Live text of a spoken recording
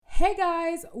Hey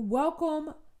guys,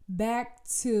 welcome back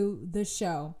to the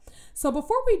show. So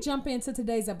before we jump into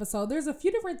today's episode, there's a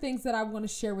few different things that I want to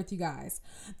share with you guys.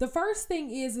 The first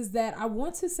thing is that I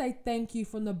want to say thank you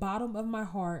from the bottom of my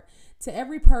heart to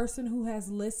every person who has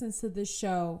listened to this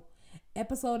show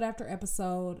episode after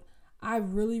episode. I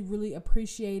really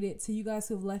appreciate it. To you guys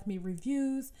who have left me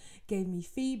reviews, gave me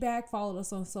feedback, followed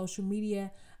us on social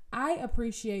media, I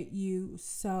appreciate you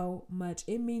so much.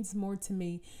 It means more to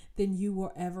me than you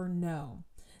will ever know.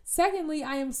 Secondly,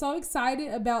 I am so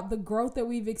excited about the growth that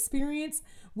we've experienced.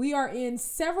 We are in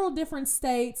several different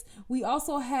states. We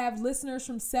also have listeners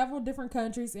from several different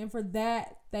countries. And for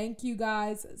that, thank you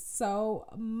guys so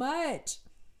much.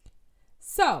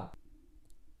 So,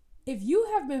 if you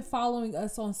have been following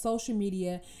us on social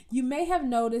media, you may have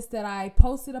noticed that I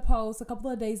posted a post a couple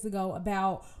of days ago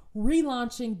about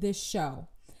relaunching this show.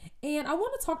 And I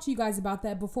want to talk to you guys about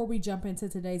that before we jump into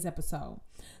today's episode.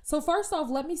 So first off,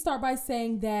 let me start by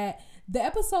saying that the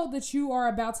episode that you are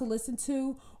about to listen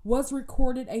to was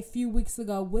recorded a few weeks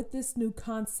ago with this new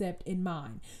concept in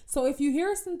mind. So if you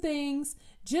hear some things,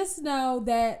 just know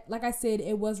that, like I said,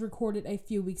 it was recorded a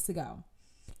few weeks ago.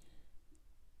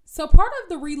 So part of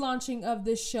the relaunching of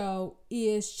this show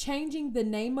is changing the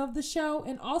name of the show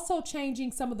and also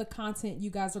changing some of the content you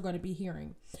guys are going to be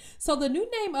hearing. So the new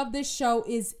name of this show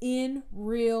is In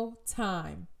Real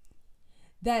Time.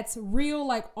 That's real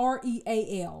like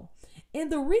R-E-A-L.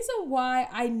 And the reason why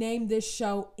I named this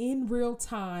show In Real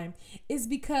Time is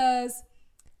because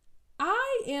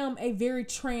I am a very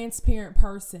transparent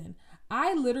person.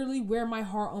 I literally wear my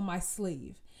heart on my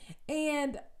sleeve.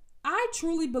 And I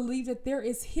truly believe that there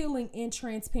is healing in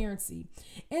transparency.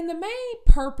 And the main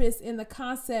purpose and the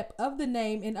concept of the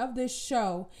name and of this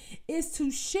show is to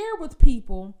share with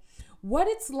people what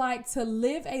it's like to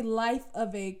live a life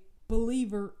of a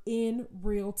believer in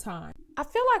real time. I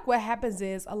feel like what happens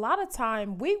is a lot of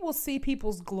time we will see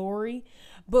people's glory,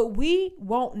 but we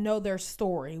won't know their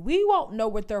story. We won't know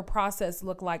what their process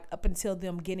looked like up until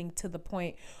them getting to the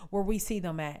point where we see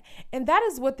them at. And that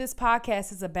is what this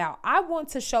podcast is about. I want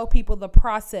to show people the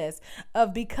process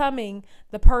of becoming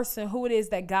the person who it is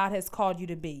that God has called you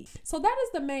to be. So that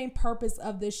is the main purpose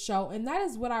of this show. And that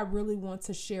is what I really want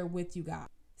to share with you guys.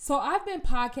 So I've been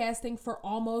podcasting for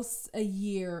almost a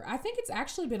year. I think it's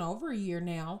actually been over a year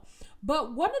now.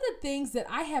 But one of the things that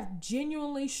I have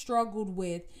genuinely struggled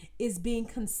with is being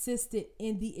consistent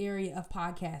in the area of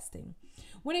podcasting.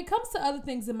 When it comes to other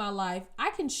things in my life,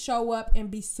 I can show up and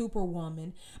be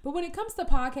superwoman. But when it comes to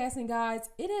podcasting,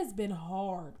 guys, it has been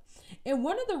hard. And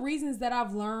one of the reasons that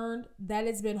I've learned that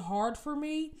it's been hard for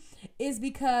me is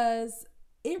because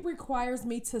it requires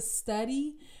me to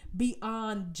study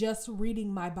beyond just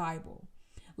reading my Bible.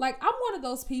 Like, I'm one of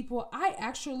those people, I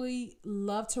actually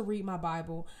love to read my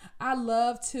Bible. I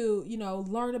love to,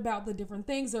 learn about the different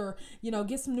things or,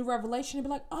 get some new revelation and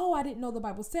be like, oh, I didn't know the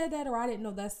Bible said that, or I didn't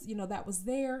know that was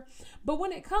there. But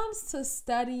when it comes to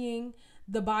studying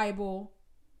the Bible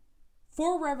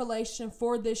for revelation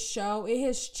for this show, it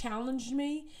has challenged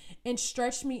me and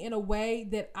stretched me in a way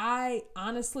that I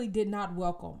honestly did not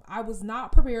welcome. I was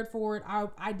not prepared for it.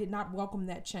 I did not welcome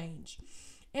that change.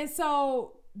 And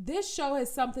so this show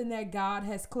is something that God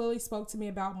has clearly spoke to me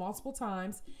about multiple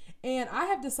times. And I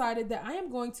have decided that I am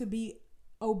going to be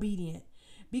obedient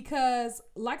because,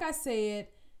 like I said,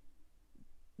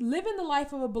 living the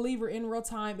life of a believer in real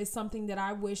time is something that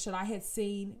I wish that I had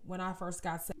seen when I first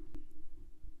got saved.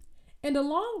 And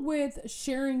along with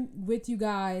sharing with you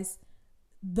guys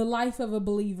the life of a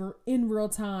believer in real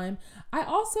time, I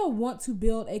also want to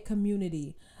build a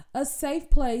community, a safe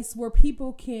place where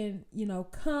people can,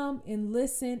 come and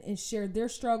listen and share their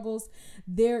struggles,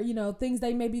 their, things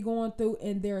they may be going through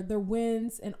and their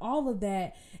wins and all of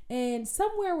that. And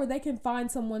somewhere where they can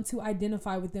find someone to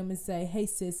identify with them and say, hey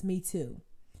sis, me too.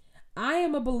 I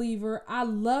am a believer. I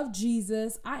love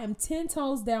Jesus. I am 10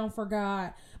 toes down for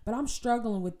God, but I'm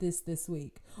struggling with this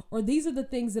week. Or these are the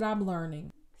things that I'm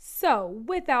learning. So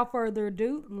without further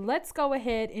ado, let's go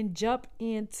ahead and jump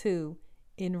into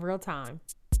In Real Time.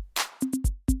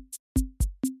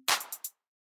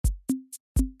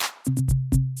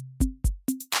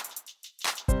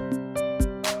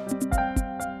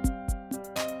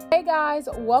 Hey guys,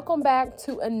 welcome back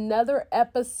to another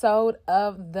episode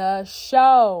of the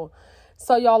show.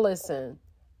 So y'all listen,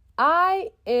 I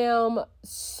am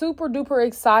super duper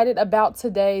excited about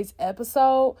today's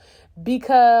episode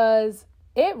because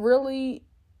it really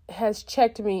has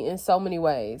checked me in so many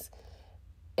ways.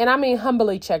 And I mean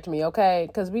humbly checked me, okay?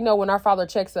 Because we know when our Father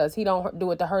checks us, he don't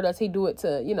do it to hurt us. He do it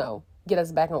to, get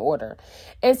us back in order.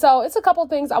 And so it's a couple of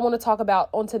things I want to talk about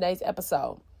on today's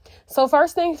episode. So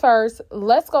first thing first,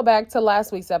 let's go back to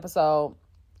last week's episode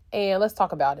and let's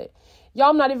talk about it. Y'all,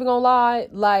 I'm not even gonna lie.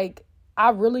 Like, I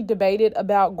really debated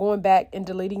about going back and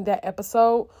deleting that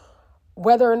episode,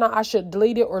 whether or not I should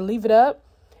delete it or leave it up.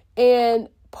 And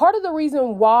part of the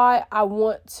reason why I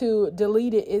want to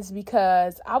delete it is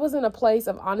because I was in a place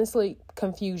of honestly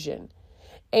confusion.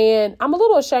 And I'm a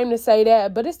little ashamed to say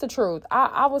that, but it's the truth.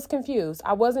 I was confused.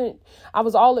 I was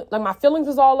all like, my feelings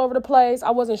was all over the place.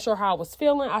 I wasn't sure how I was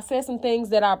feeling. I said some things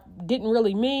that I didn't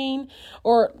really mean,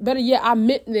 or better yet, I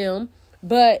meant them,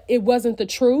 but it wasn't the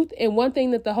truth. And one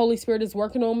thing that the Holy Spirit is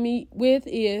working on me with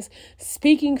is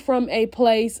speaking from a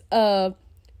place of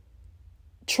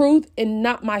truth and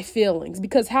not my feelings,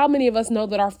 because how many of us know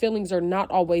that our feelings are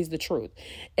not always the truth?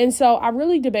 And so I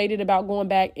really debated about going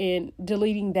back and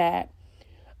deleting that.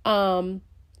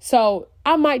 So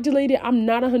I might delete it. I'm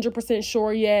not 100%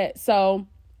 sure yet. So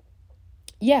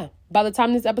yeah, by the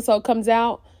time this episode comes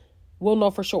out, we'll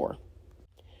know for sure.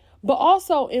 But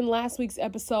also in last week's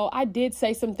episode, I did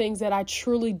say some things that I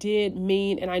truly did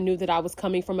mean, and I knew that I was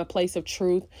coming from a place of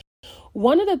truth.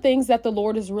 One of the things that the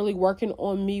Lord is really working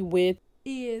on me with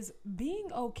is being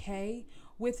okay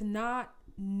with not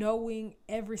knowing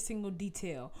every single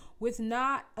detail, with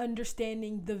not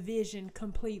understanding the vision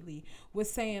completely, with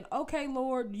saying, okay,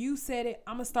 Lord, you said it,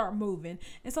 I'm gonna start moving.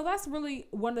 And so that's really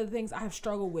one of the things I have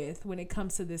struggled with when it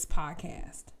comes to this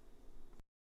podcast.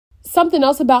 Something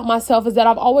else about myself is that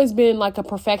I've always been like a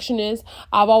perfectionist.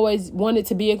 I've always wanted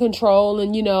to be in control.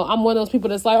 And, I'm one of those people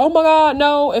that's like, oh my God,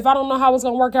 no, if I don't know how it's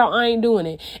going to work out, I ain't doing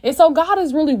it. And so God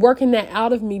is really working that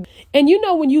out of me. And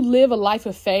when you live a life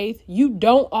of faith, you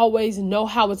don't always know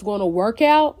how it's going to work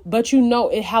out, but you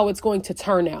know how it's going to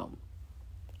turn out.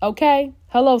 Okay.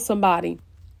 Hello, somebody.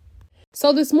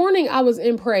 So this morning I was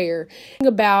in prayer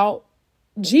about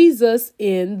Jesus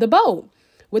in the boat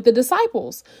with the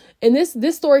disciples. And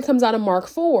this story comes out of Mark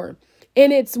 4.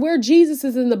 And it's where Jesus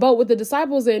is in the boat with the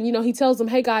disciples. And, he tells them,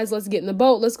 hey, guys, let's get in the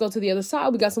boat. Let's go to the other side.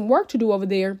 We got some work to do over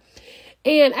there.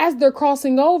 And as they're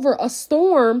crossing over, a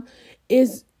storm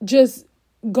is just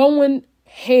going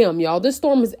ham, y'all. This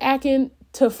storm is acting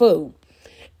to fool.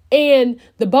 And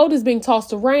the boat is being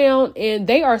tossed around and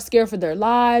they are scared for their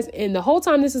lives. And the whole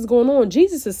time this is going on,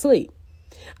 Jesus is asleep.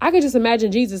 I can just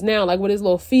imagine Jesus now, like with his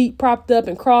little feet propped up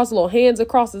and crossed, little hands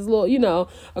across his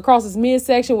across his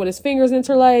midsection with his fingers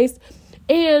interlaced.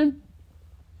 And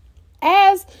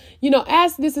as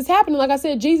this is happening, like I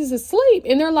said, Jesus is asleep.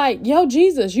 And they're like, yo,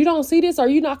 Jesus, you don't see this? Are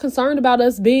you not concerned about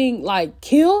us being like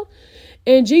killed?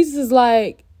 And Jesus is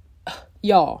like,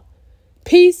 y'all,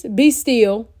 peace, be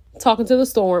still, talking to the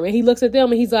storm. And he looks at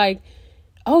them and he's like,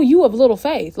 oh, you have little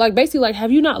faith. Like basically like,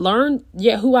 have you not learned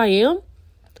yet who I am?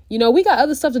 We got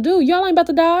other stuff to do. Y'all ain't about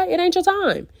to die. It ain't your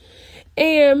time.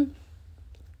 And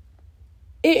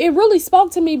it really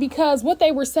spoke to me because what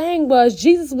they were saying was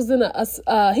Jesus was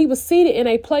he was seated in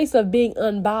a place of being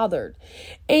unbothered.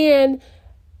 And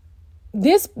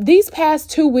these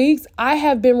past 2 weeks, I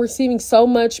have been receiving so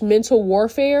much mental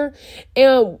warfare.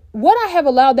 And what I have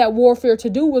allowed that warfare to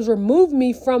do was remove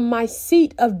me from my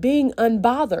seat of being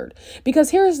unbothered. Because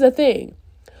here's the thing.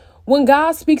 When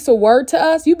God speaks a word to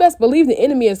us, you best believe the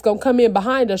enemy is going to come in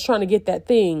behind us trying to get that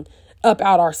thing up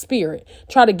out our spirit,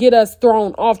 try to get us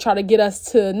thrown off, try to get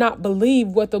us to not believe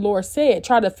what the Lord said,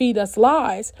 try to feed us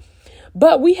lies.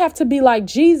 But we have to be like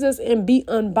Jesus and be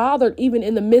unbothered even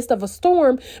in the midst of a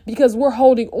storm because we're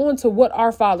holding on to what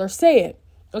our Father said.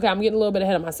 Okay, I'm getting a little bit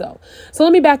ahead of myself. So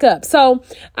let me back up. So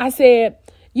I said,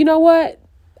 you know what?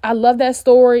 I love that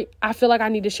story. I feel like I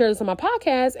need to share this on my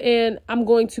podcast, and I'm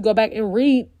going to go back and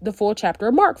read the full chapter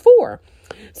of Mark 4.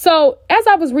 So as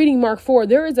I was reading Mark 4,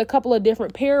 there is a couple of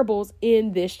different parables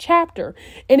in this chapter.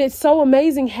 And it's so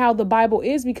amazing how the Bible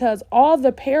is because all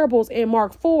the parables in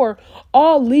Mark 4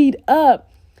 all lead up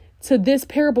to this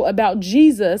parable about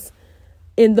Jesus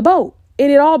in the boat.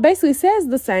 And it all basically says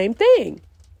the same thing.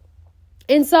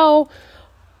 And so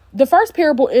the first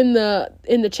parable in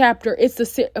the chapter,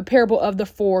 it's a parable of the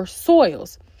 4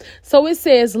 soils. So it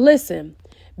says, listen,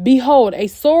 behold, a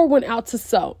sower went out to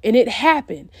sow, and it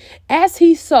happened as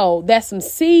he sowed that some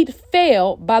seed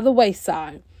fell by the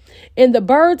wayside, and the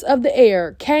birds of the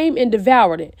air came and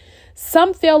devoured it.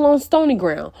 Some fell on stony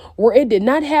ground where it did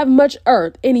not have much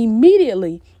earth, and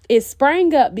immediately it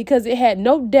sprang up because it had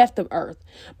no depth of earth.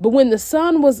 But when the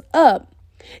sun was up,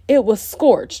 it was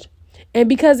scorched. And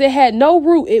because it had no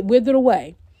root, it withered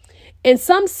away. And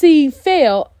some seed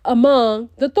fell among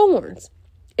the thorns,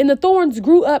 and the thorns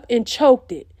grew up and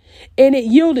choked it, and it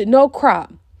yielded no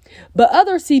crop. But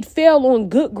other seed fell on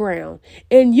good ground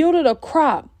and yielded a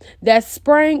crop that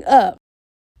sprang up,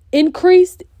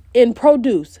 increased, and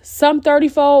produce, some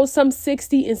 30-fold, some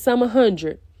 60, and some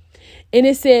 100. And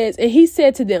it says, and he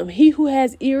said to them, he who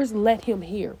has ears, let him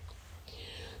hear.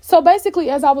 So basically,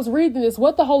 as I was reading this,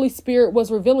 what the Holy Spirit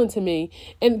was revealing to me,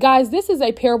 and guys, this is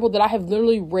a parable that I have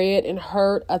literally read and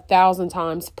heard 1,000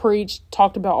 times, preached,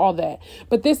 talked about, all that.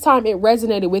 But this time it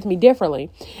resonated with me differently.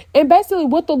 And basically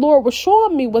what the Lord was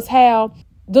showing me was how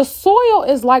the soil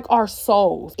is like our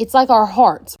souls. It's like our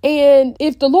hearts. And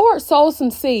if the Lord sows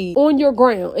some seed on your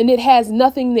ground and it has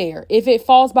nothing there, if it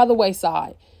falls by the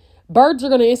wayside, birds are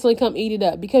going to instantly come eat it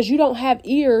up because you don't have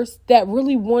ears that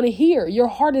really want to hear. Your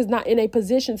heart is not in a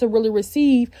position to really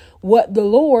receive what the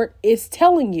Lord is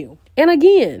telling you. And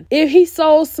again, if he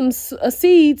sows some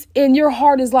seeds and your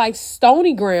heart is like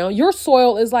stony ground, your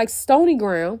soil is like stony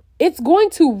ground, it's going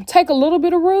to take a little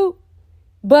bit of root.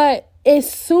 But as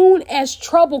soon as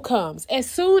trouble comes, as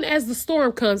soon as the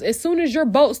storm comes, as soon as your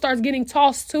boat starts getting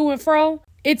tossed to and fro,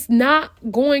 it's not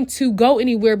going to go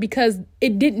anywhere because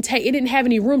it didn't have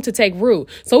any room to take root.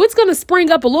 So it's going to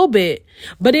spring up a little bit,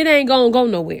 but it ain't going to go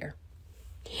nowhere.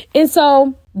 And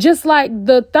so just like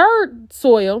the third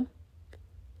soil,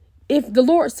 if the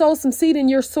Lord sows some seed in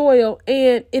your soil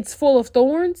and it's full of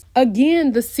thorns,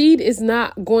 again, the seed is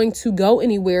not going to go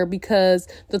anywhere because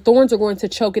the thorns are going to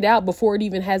choke it out before it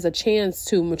even has a chance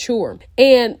to mature.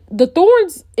 And the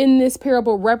thorns in this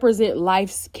parable represent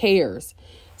life's cares,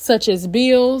 such as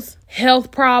bills, health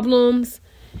problems,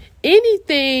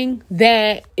 anything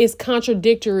that is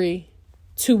contradictory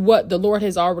to what the Lord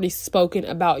has already spoken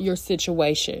about your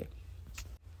situation.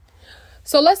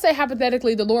 So let's say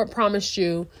hypothetically, the Lord promised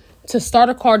you to start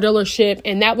a car dealership,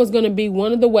 and that was going to be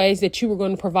one of the ways that you were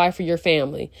going to provide for your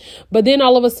family. But then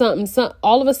all of a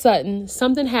sudden,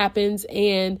 something happens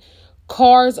and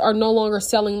cars are no longer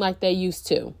selling like they used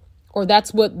to, or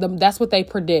that's what they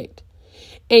predict.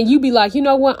 And you be like, you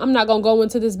know what? I'm not going to go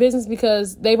into this business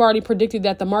because they've already predicted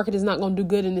that the market is not going to do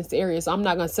good in this area. So I'm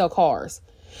not going to sell cars.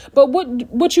 But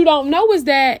what you don't know is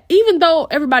that even though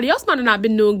everybody else might have not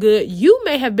been doing good, you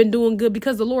may have been doing good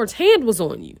because the Lord's hand was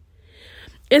on you.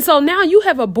 And so now you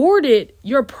have aborted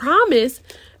your promise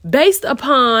based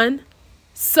upon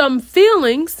some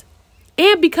feelings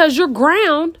and because your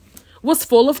ground was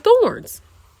full of thorns.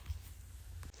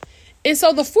 And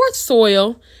so the fourth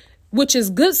soil, which is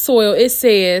good soil, it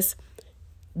says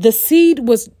the seed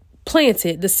was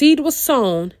planted, the seed was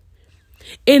sown,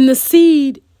 and the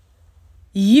seed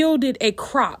yielded a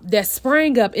crop that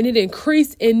sprang up and it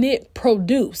increased and it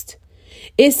produced.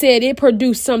 It said it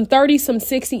produced some 30, some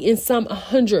 60, and some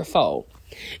 100-fold.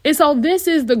 And so this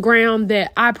is the ground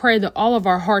that I pray that all of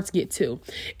our hearts get to.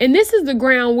 And this is the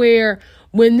ground where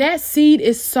when that seed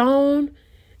is sown,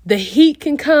 the heat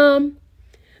can come,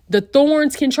 the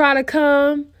thorns can try to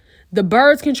come, the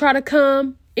birds can try to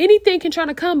come, anything can try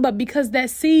to come, but because that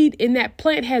seed in that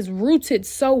plant has rooted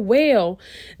so well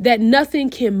that nothing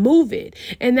can move it.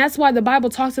 And that's why the Bible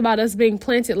talks about us being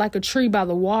planted like a tree by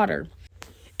the water.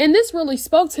 And this really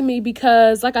spoke to me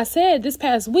because, like I said, this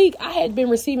past week, I had been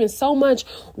receiving so much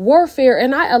warfare,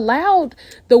 and I allowed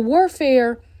the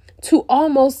warfare to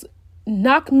almost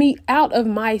knock me out of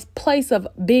my place of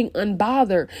being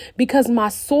unbothered because my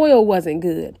soil wasn't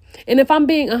good. And if I'm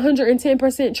being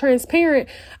 110% transparent,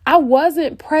 I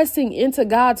wasn't pressing into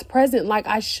God's presence like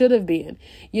I should have been.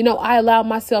 You know, I allowed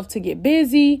myself to get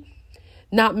busy,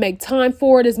 not make time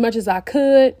for it as much as I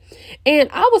could. And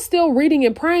I was still reading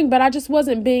and praying, but I just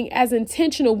wasn't being as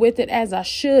intentional with it as I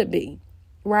should be.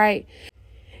 Right?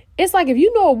 It's like if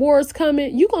you know a war is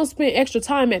coming, you're going to spend extra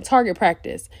time at target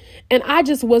practice. And I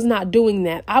just was not doing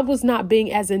that. I was not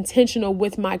being as intentional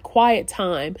with my quiet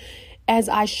time as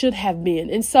I should have been.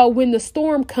 And so when the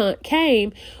storm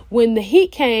came, when the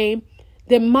heat came,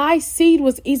 then my seed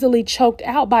was easily choked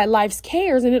out by life's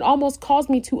cares. And it almost caused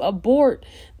me to abort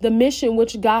the mission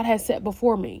which God has set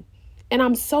before me. And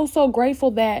I'm so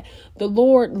grateful that the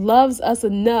Lord loves us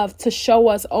enough to show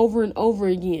us over and over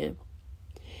again.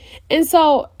 And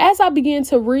so as I began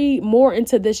to read more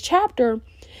into this chapter,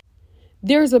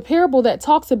 there's a parable that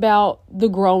talks about the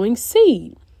growing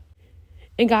seed.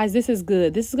 And guys, this is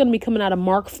good. This is going to be coming out of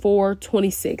Mark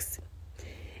 4:26.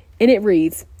 And it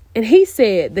reads, "And he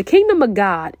said, the kingdom of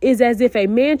God is as if a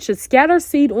man should scatter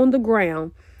seed on the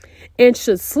ground and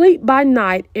should sleep by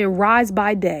night and rise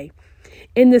by day.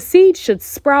 And the seed should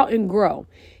sprout and grow.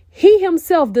 He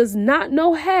himself does not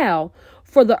know how,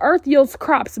 for the earth yields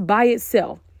crops by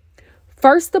itself.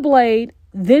 First the blade,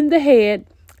 then the head,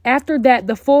 after that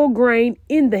the full grain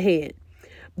in the head.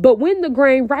 But when the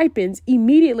grain ripens,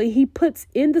 immediately he puts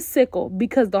in the sickle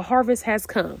because the harvest has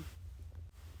come."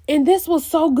 And this was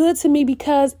so good to me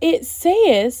because it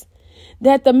says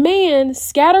that the man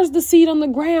scatters the seed on the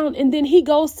ground and then he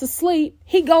goes to sleep.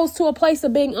 He goes to a place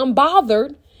of being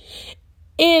unbothered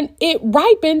and it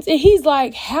ripens. And he's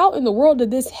like, how in the world did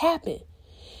this happen?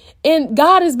 And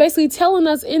God is basically telling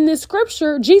us in this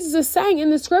scripture, Jesus is saying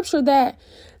in this scripture that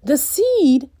the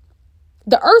seed,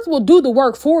 the earth will do the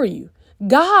work for you.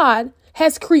 God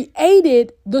has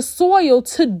created the soil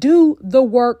to do the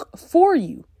work for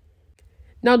you.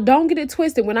 Now, don't get it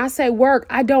twisted. When I say work,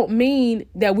 I don't mean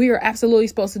that we are absolutely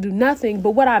supposed to do nothing.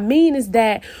 But what I mean is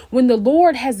that when the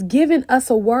Lord has given us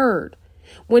a word,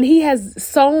 when he has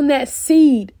sown that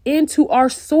seed into our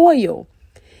soil,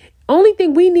 only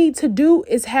thing we need to do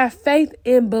is have faith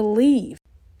and believe.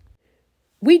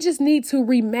 We just need to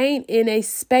remain in a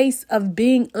space of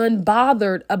being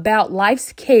unbothered about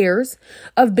life's cares,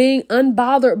 of being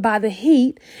unbothered by the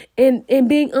heat and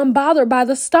being unbothered by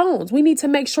the stones. We need to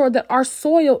make sure that our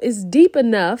soil is deep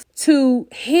enough to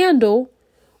handle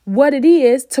what it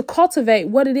is, to cultivate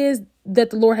what it is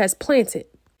that the Lord has planted.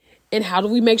 And how do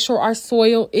we make sure our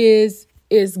soil is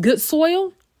good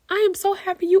soil? I am so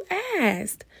happy you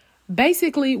asked.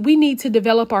 Basically, we need to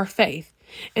develop our faith.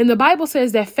 And the Bible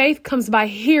says that faith comes by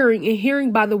hearing and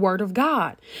hearing by the word of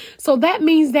God. So that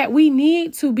means that we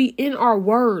need to be in our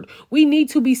word. We need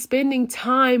to be spending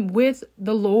time with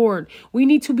the Lord. We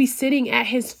need to be sitting at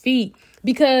his feet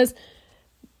because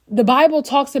the Bible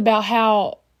talks about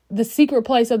how the secret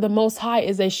place of the Most High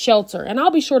is a shelter. And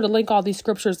I'll be sure to link all these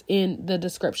scriptures in the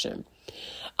description.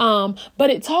 But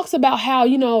it talks about how,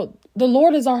 the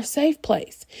Lord is our safe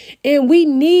place and we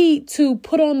need to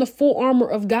put on the full armor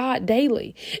of God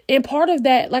daily. And part of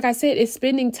that, like I said, is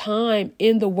spending time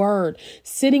in the word,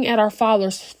 sitting at our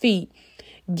Father's feet,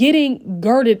 getting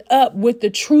girded up with the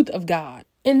truth of God.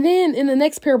 And then in the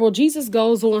next parable, Jesus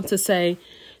goes on to say,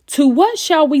 to what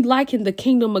shall we liken the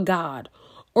kingdom of God?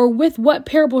 Or with what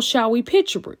parable shall we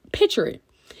picture it?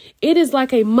 It is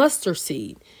like a mustard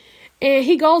seed. And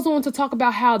he goes on to talk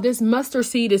about how this mustard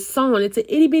seed is sown. It's an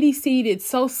itty bitty seed. It's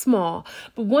so small.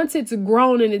 But once it's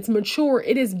grown and it's mature,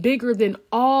 it is bigger than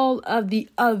all of the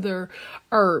other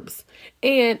herbs.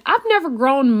 And I've never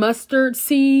grown mustard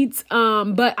seeds,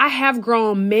 but I have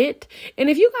grown mint.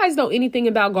 And if you guys know anything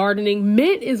about gardening,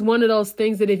 mint is one of those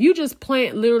things that if you just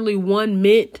plant literally one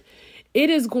mint,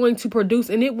 it is going to produce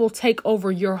and it will take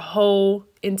over your whole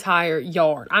entire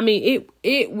yard. I mean,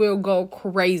 it will go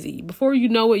crazy. Before you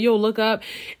know it, you'll look up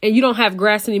and you don't have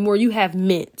grass anymore. You have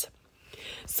mint.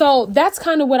 So that's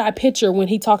kind of what I picture when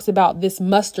he talks about this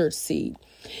mustard seed.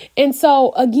 And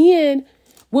so again,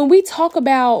 when we talk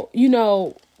about,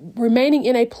 remaining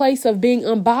in a place of being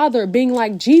unbothered, being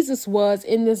like Jesus was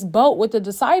in this boat with the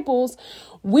disciples,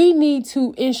 we need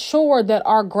to ensure that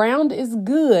our ground is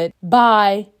good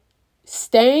by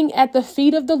staying at the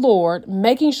feet of the Lord,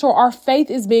 making sure our faith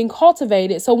is being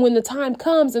cultivated. So when the time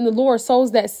comes and the Lord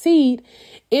sows that seed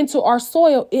into our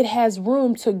soil, it has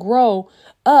room to grow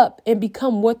up and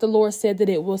become what the Lord said that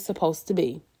it was supposed to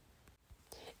be.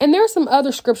 And there are some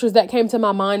other scriptures that came to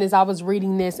my mind as I was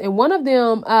reading this. And one of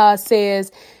them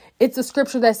says, it's a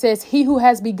scripture that says, he who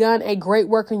has begun a great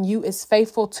work in you is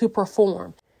faithful to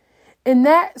perform. And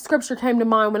that scripture came to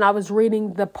mind when I was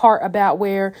reading the part about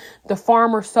where the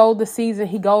farmer sowed the seeds and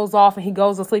he goes off and he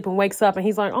goes to sleep and wakes up and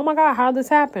he's like, oh my God, how did this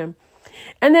happen?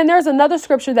 And then there's another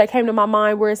scripture that came to my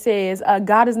mind where it says,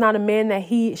 God is not a man that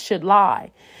he should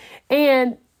lie.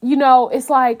 And, it's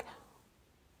like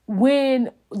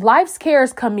when life's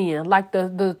cares come in, like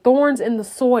the thorns in the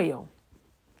soil,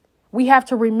 we have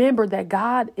to remember that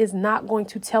God is not going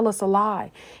to tell us a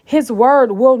lie. His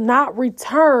word will not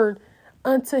return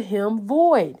unto him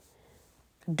void.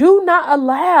 Do not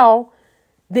allow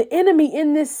the enemy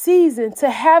in this season to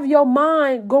have your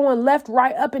mind going left,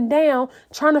 right, up and down,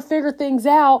 trying to figure things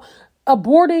out,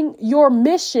 aborting your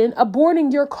mission,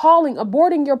 aborting your calling,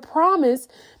 aborting your promise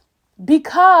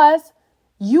because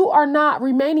you are not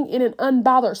remaining in an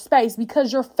unbothered space,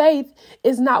 because your faith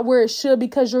is not where it should,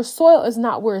 because your soil is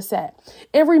not where it's at.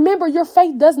 And remember, your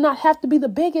faith does not have to be the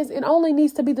biggest. It only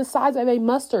needs to be the size of a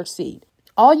mustard seed.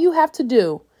 All you have to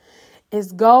do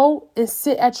is go and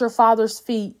sit at your Father's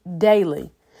feet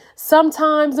daily,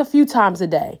 sometimes a few times a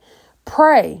day.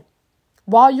 Pray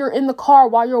while you're in the car,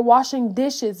 while you're washing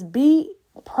dishes. Be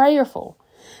prayerful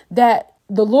that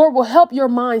the Lord will help your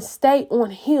mind stay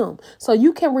on him so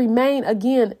you can remain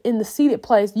again in the seated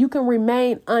place. You can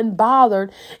remain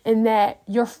unbothered and that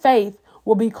your faith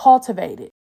will be cultivated.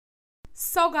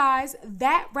 So guys,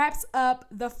 that wraps up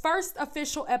the first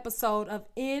official episode of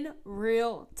In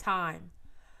Real Time.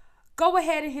 Go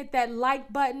ahead and hit that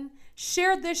like button,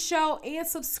 share this show and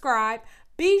subscribe.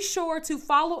 Be sure to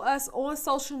follow us on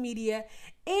social media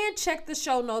And check the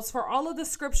show notes for all of the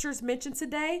scriptures mentioned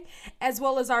today, as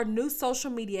well as our new social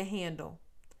media handle.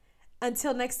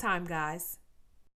 Until next time, guys.